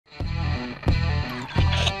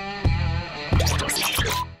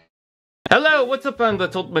Hello, what's up? I'm the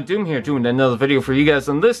Ultimate Doom here doing another video for you guys,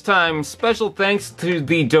 and this time, special thanks to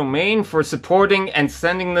the domain for supporting and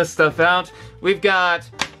sending this stuff out. We've got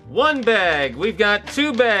 1 bag, we've got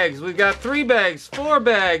 2 bags, we've got 3 bags, 4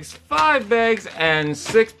 bags, 5 bags, and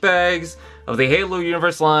 6 bags of the Halo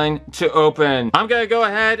Universe line to open. I'm gonna go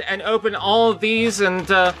ahead and open all of these, and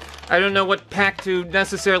I don't know what pack to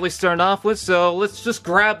necessarily start off with, so let's just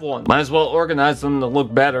grab one. Might as well organize them to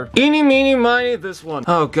look better. Eeny, meeny, miny, this one.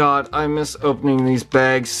 Oh god, I miss opening these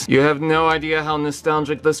bags. You have no idea how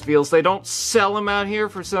nostalgic this feels. They don't sell them out here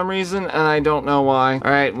for some reason, and I don't know why.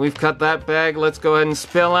 Alright, we've cut that bag. Let's go ahead and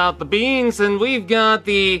spill out the beans, and we've got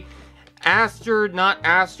the not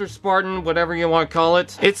Aster Spartan, whatever you want to call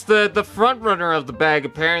it. It's the front runner of the bag,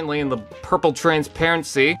 apparently, in the purple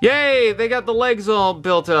transparency. Yay! They got the legs all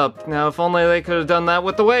built up. Now, if only they could have done that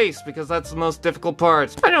with the waist, because that's the most difficult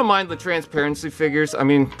part. I don't mind the transparency figures. I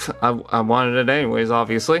mean, I wanted it anyways,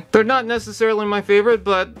 obviously. They're not necessarily my favorite,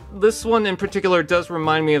 but this one in particular does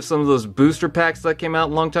remind me of some of those booster packs that came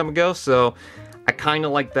out a long time ago, so I kind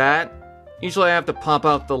of like that. Usually I have to pop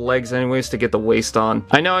out the legs anyways to get the waist on.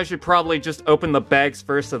 I know I should probably just open the bags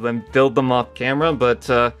first and then build them off camera, but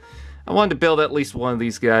I wanted to build at least one of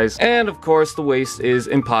these guys. And of course the waist is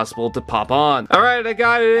impossible to pop on. Alright, I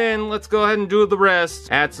got it in. Let's go ahead and do the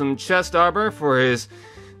rest. Add some chest armor for his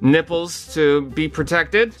nipples to be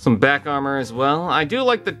protected. Some back armor as well. I do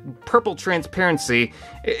like the purple transparency.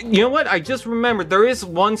 You know what? I just remembered there is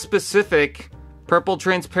one specific purple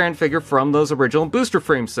transparent figure from those original booster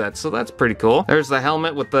frame sets, so that's pretty cool. There's the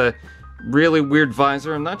helmet with the really weird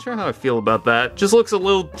visor. I'm not sure how I feel about that. Just looks a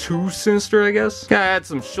little too sinister, I guess. Gotta add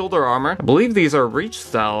some shoulder armor. I believe these are Reach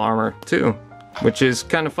style armor too, which is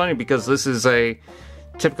kind of funny because this is a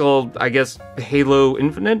typical, I guess, Halo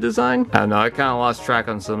Infinite design? I don't know, I kind of lost track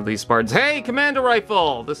on some of these Spartans. Hey, Commander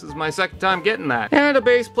Rifle! This is my second time getting that. And a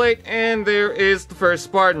base plate, and there is the first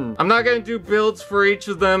Spartan. I'm not gonna do builds for each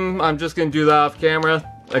of them, I'm just gonna do that off camera.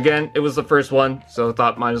 Again, it was the first one, so I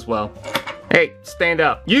thought might as well. Hey, stand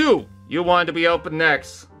up. You wanted to be open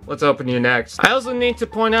next. Let's open you next. I also need to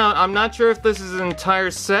point out, I'm not sure if this is an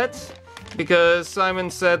entire set, because Simon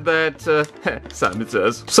said that,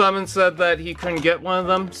 Simon said that he couldn't get one of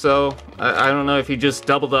them, so I don't know if he just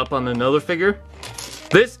doubled up on another figure.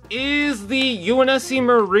 This is the UNSC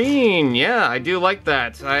Marine. Yeah, I do like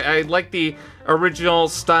that. I like the original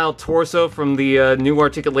style torso from the new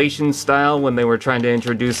articulation style when they were trying to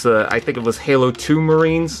introduce I think it was Halo 2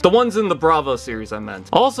 Marines. The ones in the Bravo series, I meant.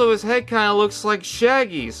 Also, his head kind of looks like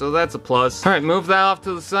Shaggy, so that's a plus. Alright, move that off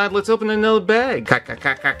to the side. Let's open another bag. Cut.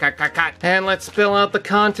 And let's spill out the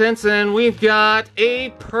contents, and we've got a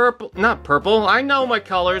purple, not purple, I know my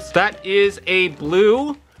colors. That is a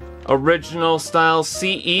blue original style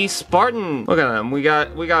CE Spartan. Look at them. We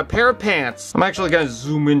got a pair of pants. I'm actually gonna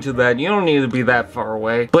zoom into that. You don't need to be that far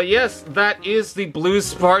away. But yes, that is the blue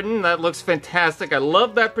Spartan. That looks fantastic. I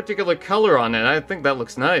love that particular color on it. I think that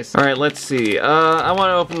looks nice. Alright, let's see. I want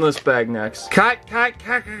to open this bag next. Cut.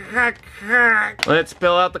 Let's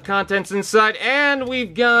spill out the contents inside, and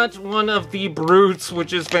we've got one of the brutes,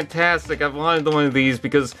 which is fantastic. I've wanted one of these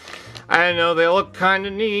because I don't know, they look kind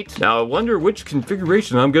of neat. Now, I wonder which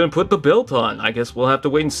configuration I'm going to put the belt on. I guess we'll have to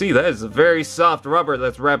wait and see. That is a very soft rubber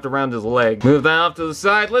that's wrapped around his leg. Move that off to the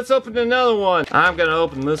side. Let's open another one. I'm going to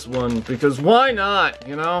open this one because why not,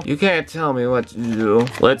 you know? You can't tell me what to do.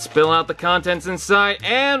 Let's spill out the contents inside,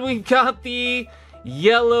 and we've got the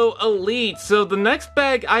Yellow Elite. So the next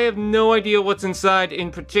bag, I have no idea what's inside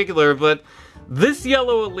in particular, but this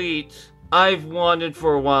Yellow Elite I've wanted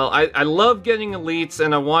for a while. I love getting elites,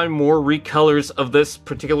 and I wanted more recolors of this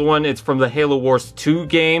particular one. It's from the Halo Wars 2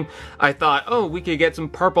 game. I thought, oh, we could get some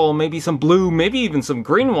purple, maybe some blue, maybe even some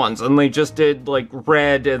green ones, and they just did like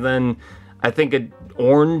red and then I think an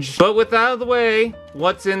orange. But with that out of the way,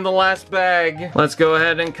 what's in the last bag? Let's go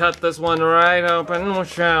ahead and cut this one right open,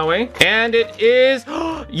 shall we? And it is,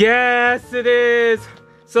 yes, it is!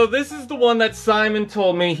 So this is the one that Simon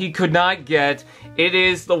told me he could not get. It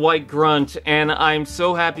is the White Grunt, and I'm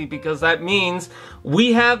so happy because that means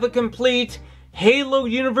we have a complete Halo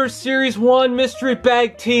Universe Series 1 Mystery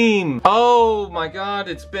Bag team. Oh my god,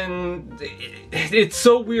 it's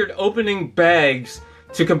so weird opening bags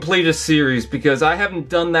to complete a series because I haven't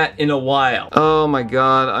done that in a while. Oh my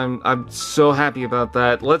god, I'm so happy about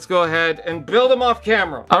that. Let's go ahead and build them off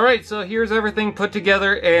camera. Alright, so here's everything put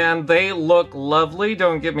together, and they look lovely,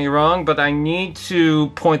 don't get me wrong, but I need to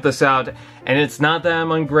point this out. And it's not that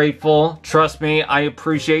I'm ungrateful. Trust me, I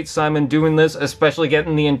appreciate Simon doing this, especially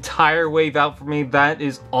getting the entire wave out for me. That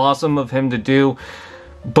is awesome of him to do.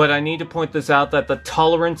 But I need to point this out that the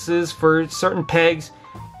tolerances for certain pegs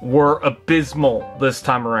were abysmal this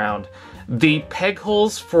time around. The peg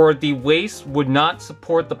holes for the waist would not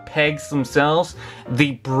support the pegs themselves.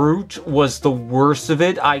 The brute was the worst of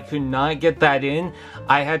it. I could not get that in.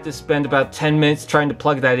 I had to spend about 10 minutes trying to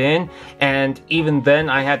plug that in, and even then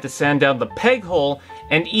I had to sand down the peg hole,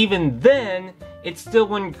 and even then it still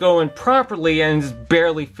wouldn't go in properly and is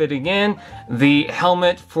barely fitting in. The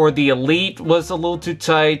helmet for the Elite was a little too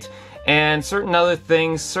tight, and certain other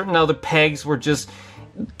things, certain other pegs were just,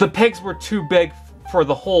 the pegs were too big for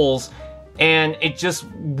the holes, and it just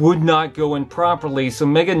would not go in properly. So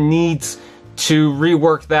Mega needs to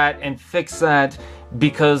rework that and fix that,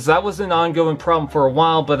 because that was an ongoing problem for a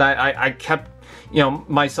while, but I kept,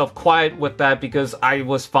 myself quiet with that because I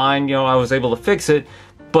was fine, I was able to fix it.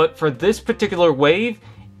 But for this particular wave,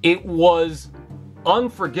 it was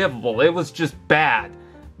unforgivable. It was just bad.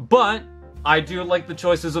 But I do like the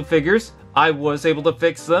choices of figures. I was able to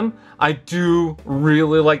fix them. I do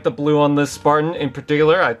really like the blue on this Spartan in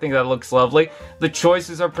particular. I think that looks lovely. The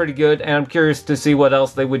choices are pretty good, and I'm curious to see what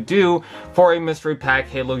else they would do for a Mystery Pack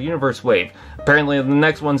Halo Universe wave. Apparently the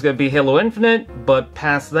next one's going to be Halo Infinite, but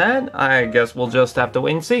past that, I guess we'll just have to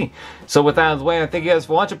wait and see. So with that out of the way, I thank you guys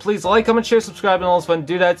for watching. Please like, comment, share, subscribe, and all those fun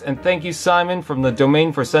doodads. And thank you, Simon, from the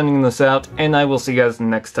Domain, for sending this out, and I will see you guys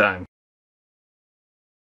next time.